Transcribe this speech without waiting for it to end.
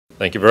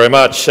Thank you very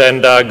much,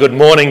 and good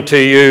morning to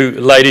you,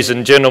 ladies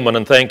and gentlemen,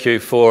 and thank you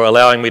for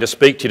allowing me to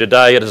speak to you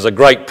today. It is a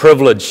great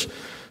privilege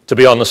to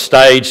be on the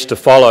stage to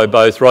follow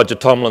both Roger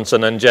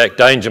Tomlinson and Jack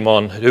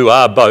Dangermond, who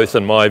are both,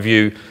 in my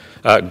view,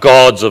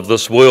 gods of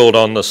this world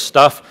on this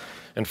stuff.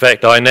 In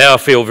fact, I now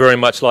feel very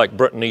much like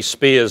Britney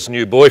Spears'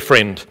 new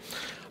boyfriend.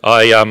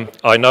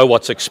 I know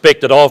what's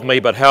expected of me,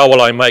 but how will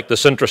I make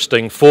this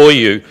interesting for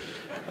you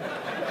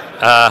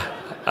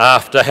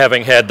after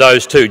having had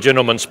those two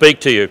gentlemen speak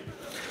to you?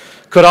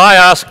 Could I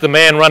ask the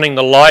man running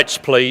the lights,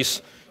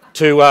 please,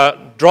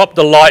 to drop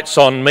the lights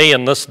on me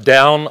and this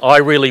down? I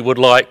really would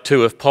like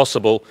to, if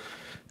possible,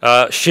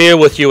 share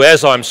with you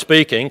as I'm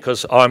speaking,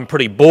 because I'm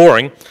pretty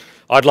boring.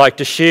 I'd like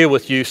to share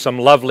with you some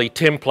lovely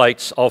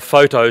templates of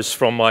photos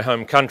from my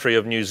home country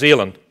of New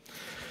Zealand.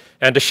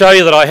 And to show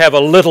you that I have a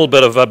little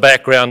bit of a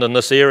background in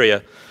this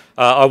area,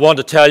 I want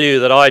to tell you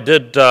that I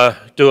did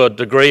do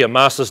a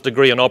master's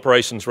degree in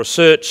operations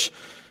research.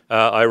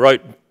 I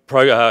wrote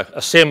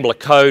assembler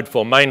code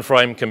for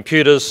mainframe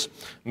computers,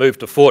 moved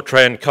to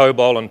Fortran,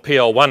 COBOL and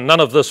PL1. None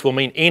of this will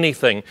mean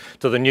anything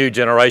to the new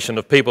generation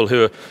of people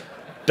who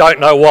don't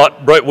know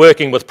what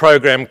working with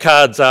program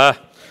cards are.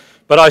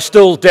 But I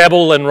still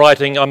dabble in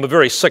writing. I'm a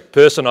very sick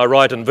person. I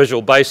write in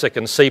Visual Basic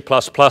and C++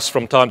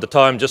 from time to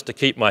time just to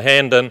keep my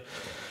hand in.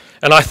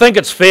 And I think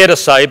it's fair to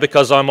say,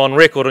 because I'm on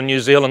record in New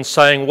Zealand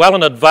saying well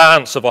in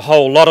advance of a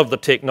whole lot of the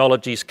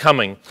technologies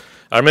coming,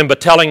 I remember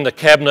telling the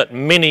Cabinet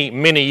many,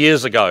 many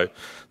years ago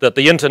that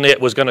the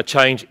internet was going to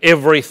change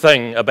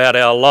everything about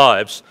our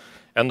lives.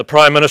 And the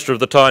Prime Minister of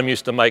the time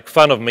used to make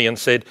fun of me and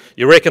said,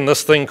 "You reckon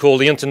this thing called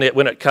the internet,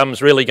 when it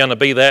comes, really going to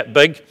be that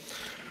big?"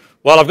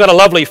 Well, I've got a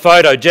lovely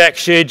photo. Jack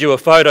shared you a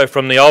photo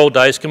from the old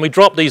days. Can we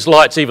drop these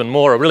lights even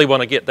more? I really want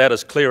to get that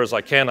as clear as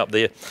I can up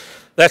there.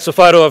 That's a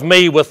photo of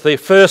me with the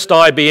first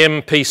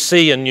IBM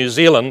PC in New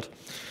Zealand.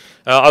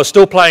 I was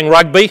still playing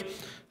rugby,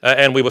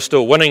 and we were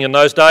still winning in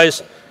those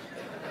days.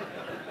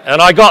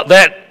 And I got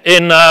that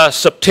in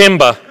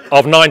September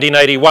of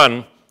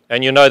 1981,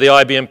 and you know the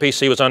IBM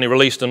PC was only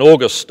released in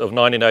August of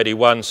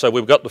 1981, so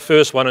we've got the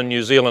first one in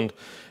New Zealand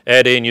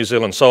at Air New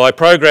Zealand. So I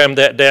programmed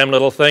that damn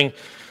little thing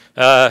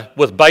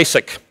with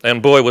BASIC,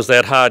 and boy was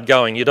that hard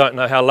going. You don't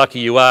know how lucky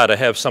you are to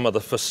have some of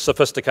the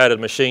sophisticated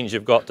machines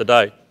you've got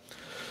today.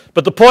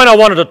 But the point I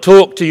wanted to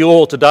talk to you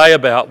all today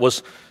about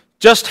was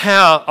just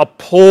how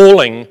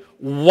appalling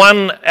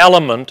one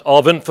element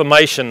of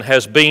information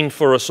has been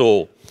for us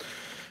all.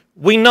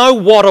 We know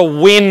what a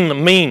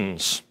when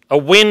means. A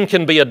when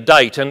can be a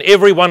date, and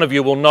every one of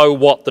you will know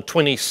what the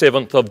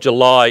 27th of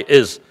July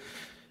is.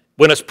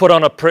 When it's put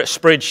on a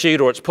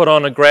spreadsheet or it's put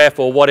on a graph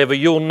or whatever,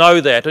 you'll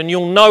know that. And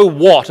you'll know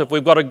what if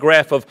we've got a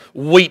graph of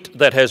wheat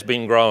that has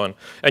been grown.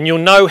 And you'll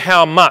know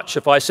how much.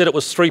 If I said it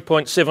was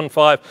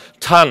 3.75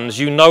 tonnes,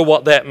 you know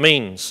what that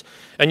means.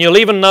 And you'll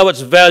even know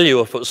its value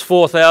if it was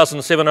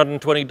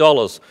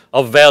 $4,720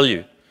 of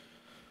value.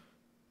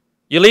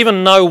 You'll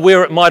even know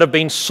where it might have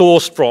been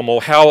sourced from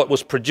or how it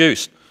was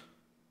produced.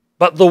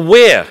 But the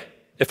where,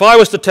 if I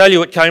was to tell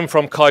you it came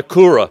from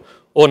Kaikoura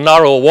or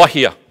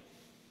Ngaruawahia,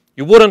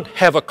 you wouldn't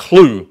have a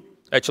clue.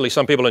 Actually,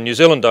 some people in New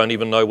Zealand don't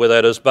even know where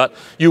that is, but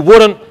you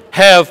wouldn't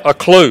have a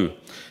clue.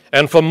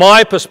 And from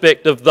my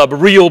perspective, the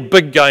real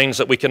big gains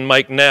that we can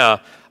make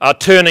now are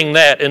turning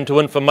that into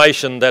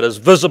information that is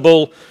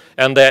visible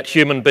and that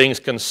human beings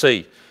can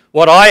see.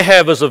 What I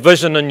have is a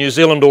vision in New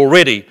Zealand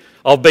already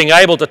of being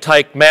able to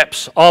take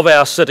maps of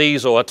our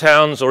cities or our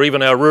towns or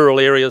even our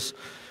rural areas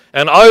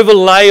and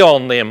overlay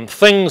on them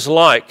things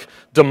like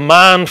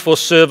demand for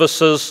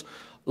services,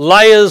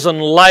 layers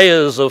and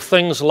layers of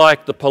things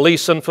like the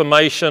police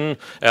information,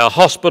 our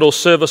hospital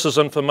services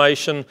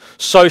information,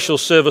 social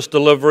service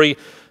delivery,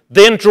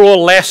 then draw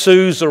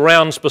lassos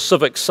around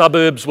specific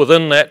suburbs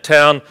within that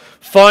town,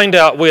 find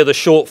out where the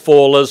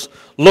shortfall is,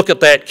 look at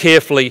that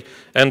carefully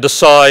and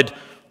decide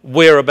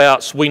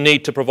whereabouts we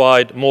need to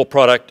provide more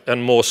product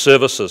and more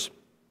services.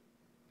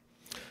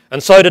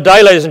 And so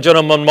today, ladies and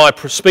gentlemen, my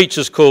speech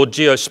is called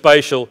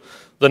Geospatial,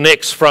 the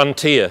Next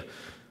Frontier,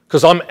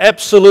 because I'm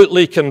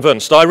absolutely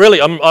convinced.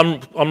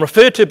 I'm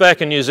referred to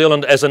back in New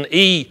Zealand as an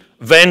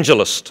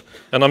evangelist,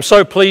 and I'm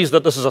so pleased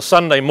that this is a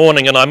Sunday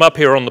morning and I'm up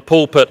here on the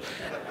pulpit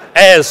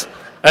as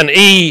an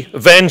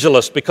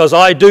evangelist, because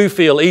I do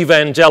feel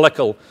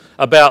evangelical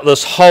about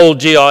this whole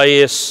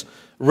GIS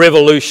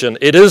revolution.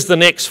 It is the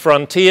next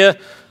frontier.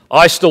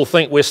 I still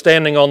think we're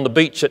standing on the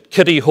beach at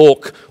Kitty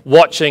Hawk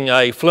watching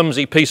a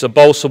flimsy piece of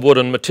balsa wood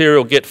and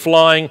material get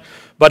flying,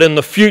 but in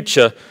the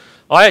future,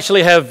 I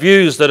actually have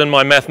views that in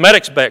my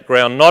mathematics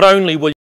background, not only will